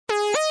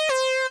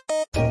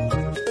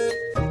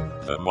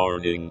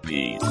Morning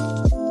Beat,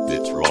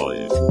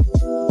 Detroit.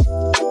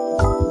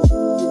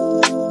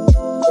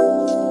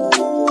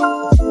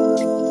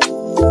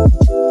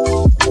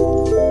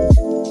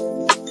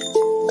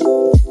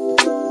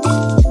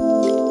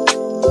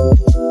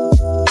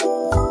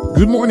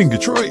 Good morning,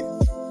 Detroit.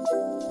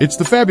 It's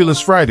the fabulous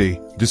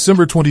Friday,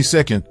 December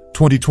 22nd,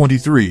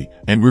 2023,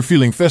 and we're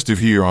feeling festive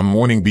here on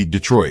Morning Beat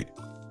Detroit.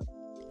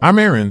 I'm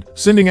Aaron,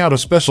 sending out a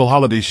special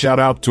holiday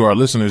shout-out to our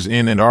listeners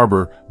in Ann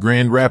Arbor,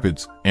 Grand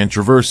Rapids, and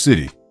Traverse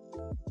City.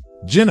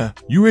 Jenna,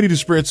 you ready to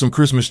spread some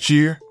Christmas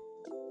cheer?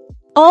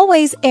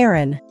 Always,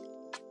 Aaron.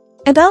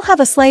 And I'll have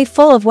a sleigh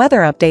full of weather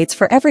updates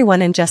for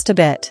everyone in just a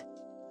bit.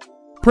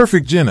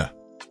 Perfect, Jenna.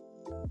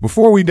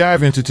 Before we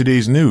dive into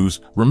today's news,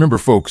 remember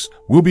folks,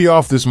 we'll be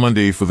off this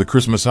Monday for the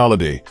Christmas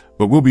holiday,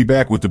 but we'll be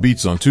back with the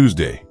beats on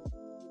Tuesday.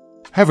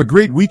 Have a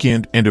great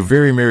weekend and a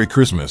very Merry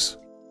Christmas.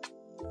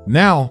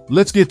 Now,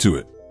 let's get to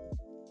it.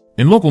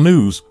 In local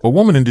news, a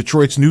woman in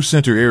Detroit's New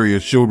Center area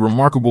showed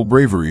remarkable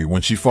bravery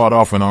when she fought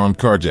off an armed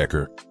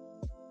carjacker.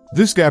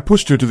 This guy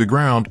pushed her to the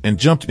ground and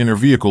jumped in her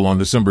vehicle on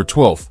December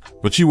 12th,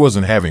 but she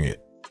wasn't having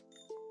it.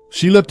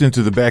 She leapt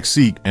into the back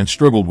seat and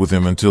struggled with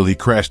him until he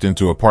crashed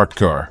into a parked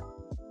car.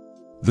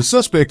 The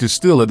suspect is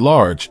still at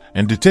large,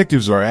 and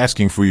detectives are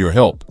asking for your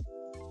help.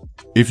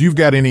 If you've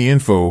got any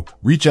info,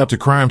 reach out to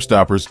Crime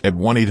Stoppers at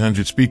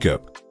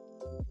 1-800-SPEAK-UP.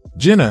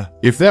 Jenna,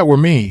 if that were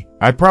me,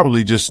 I'd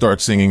probably just start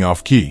singing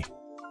off key.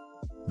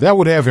 That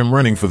would have him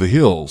running for the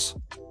hills.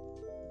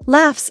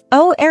 Laughs,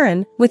 oh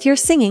Aaron, with your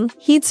singing,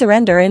 he'd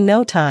surrender in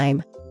no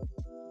time.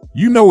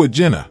 You know it,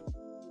 Jenna.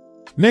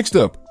 Next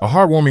up, a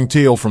heartwarming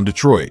tale from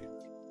Detroit.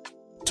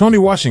 Tony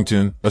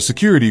Washington, a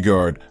security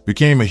guard,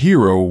 became a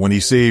hero when he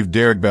saved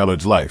Derek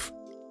Ballard's life.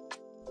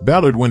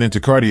 Ballard went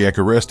into cardiac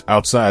arrest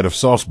outside of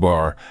Sauce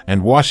Bar,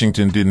 and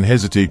Washington didn't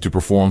hesitate to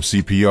perform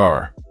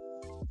CPR.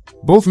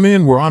 Both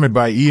men were honored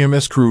by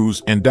EMS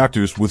crews and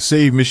doctors with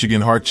Save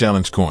Michigan Heart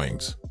Challenge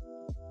coins.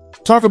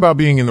 Talk about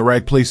being in the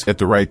right place at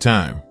the right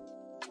time.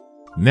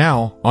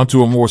 Now,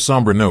 onto a more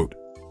somber note.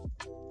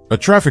 A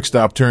traffic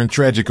stop turned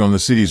tragic on the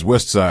city's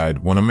west side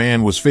when a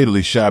man was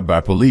fatally shot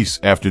by police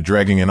after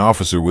dragging an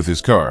officer with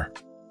his car.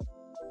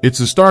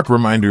 It's a stark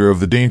reminder of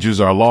the dangers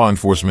our law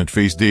enforcement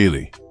face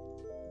daily.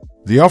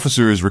 The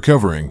officer is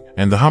recovering,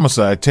 and the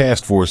homicide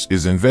task force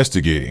is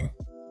investigating.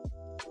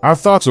 Our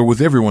thoughts are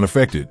with everyone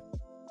affected.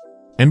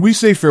 And we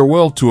say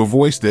farewell to a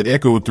voice that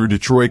echoed through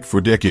Detroit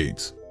for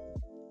decades.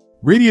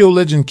 Radio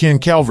legend Ken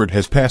Calvert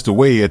has passed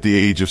away at the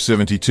age of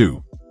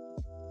 72.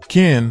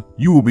 Ken,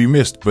 you will be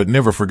missed but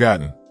never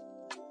forgotten.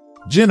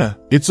 Jenna,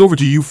 it's over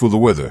to you for the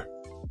weather.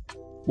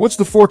 What's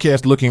the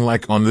forecast looking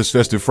like on this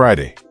festive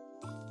Friday?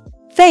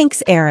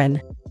 Thanks,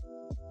 Aaron.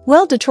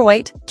 Well,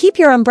 Detroit, keep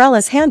your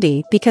umbrellas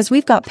handy because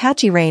we've got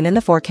patchy rain in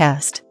the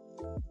forecast.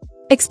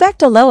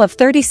 Expect a low of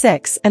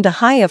 36 and a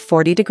high of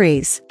 40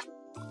 degrees.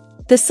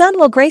 The sun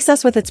will grace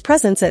us with its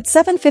presence at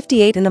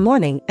 7:58 in the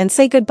morning and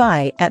say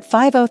goodbye at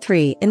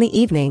 5:03 in the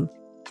evening.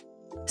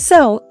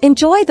 So,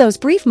 enjoy those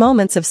brief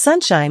moments of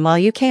sunshine while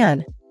you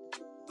can.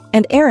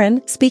 And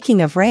Aaron,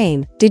 speaking of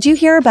rain, did you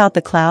hear about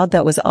the cloud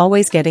that was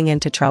always getting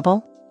into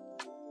trouble?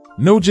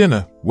 No,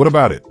 Jenna, what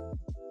about it?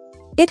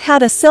 It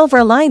had a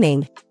silver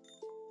lining.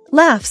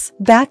 Laughs,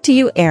 back to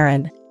you,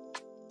 Aaron.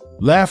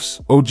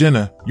 Laughs, oh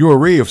Jenna, you're a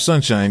ray of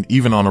sunshine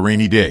even on a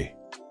rainy day.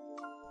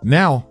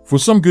 Now, for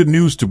some good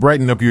news to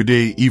brighten up your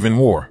day even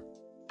more.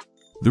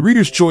 The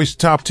Reader's Choice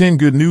Top 10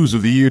 Good News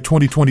of the Year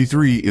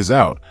 2023 is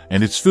out,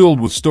 and it's filled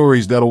with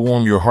stories that'll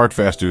warm your heart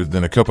faster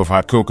than a cup of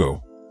hot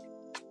cocoa.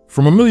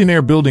 From a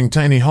millionaire building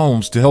tiny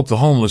homes to help the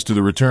homeless to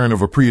the return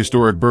of a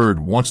prehistoric bird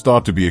once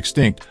thought to be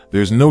extinct,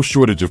 there's no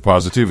shortage of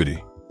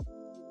positivity.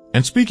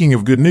 And speaking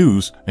of good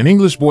news, an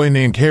English boy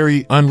named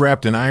Harry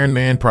unwrapped an Iron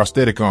Man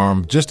prosthetic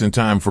arm just in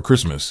time for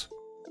Christmas.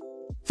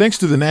 Thanks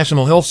to the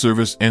National Health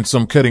Service and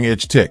some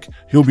cutting-edge tech,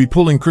 he'll be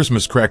pulling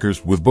Christmas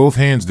crackers with both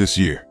hands this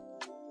year.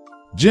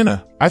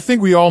 Jenna, I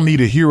think we all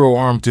need a hero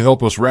arm to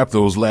help us wrap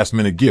those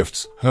last-minute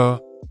gifts, huh?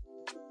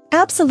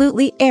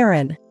 Absolutely,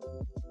 Aaron.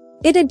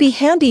 It'd be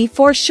handy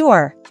for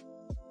sure.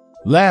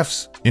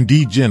 Laughs,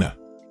 indeed, Jenna.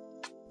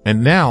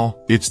 And now,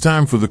 it's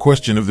time for the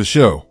question of the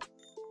show.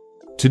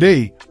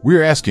 Today,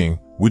 we're asking,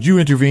 would you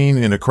intervene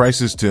in a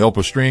crisis to help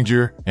a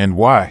stranger, and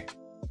why?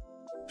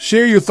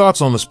 Share your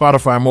thoughts on the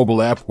Spotify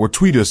mobile app or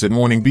tweet us at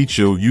Morning Beat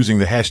Show using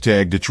the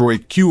hashtag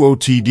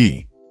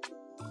DetroitQOTD.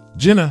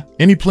 Jenna,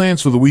 any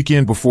plans for the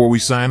weekend before we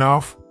sign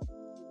off?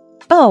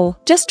 Oh,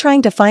 just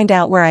trying to find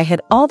out where I hid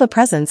all the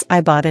presents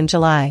I bought in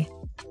July.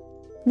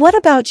 What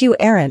about you,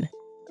 Aaron?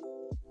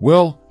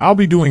 Well, I'll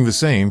be doing the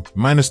same,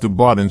 minus the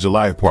bought in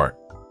July part.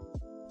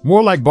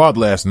 More like bought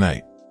last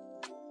night.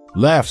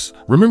 Laughs,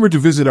 remember to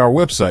visit our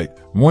website,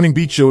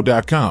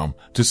 morningbeatshow.com,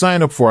 to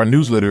sign up for our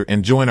newsletter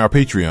and join our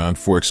Patreon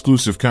for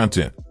exclusive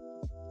content.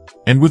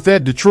 And with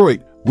that,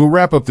 Detroit, we'll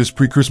wrap up this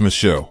pre-Christmas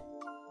show.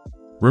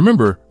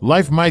 Remember,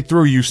 life might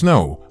throw you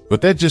snow, but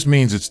that just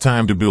means it's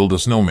time to build a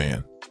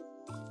snowman.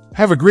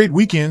 Have a great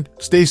weekend,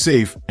 stay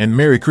safe, and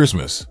Merry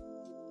Christmas.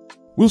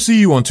 We'll see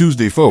you on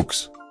Tuesday,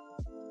 folks.